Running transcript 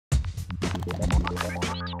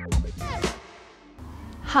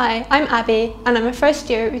Hi, I'm Abby and I'm a first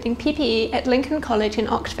year reading PPE at Lincoln College in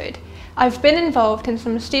Oxford. I've been involved in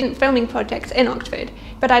some student filming projects in Oxford,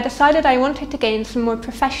 but I decided I wanted to gain some more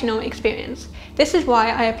professional experience. This is why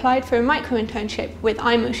I applied for a micro-internship with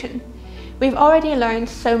Imotion. We've already learned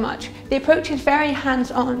so much. The approach is very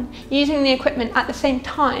hands-on, using the equipment at the same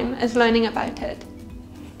time as learning about it.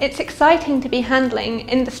 It's exciting to be handling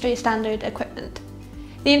industry standard equipment.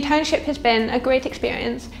 The internship has been a great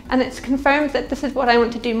experience and it's confirmed that this is what I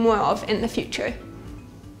want to do more of in the future.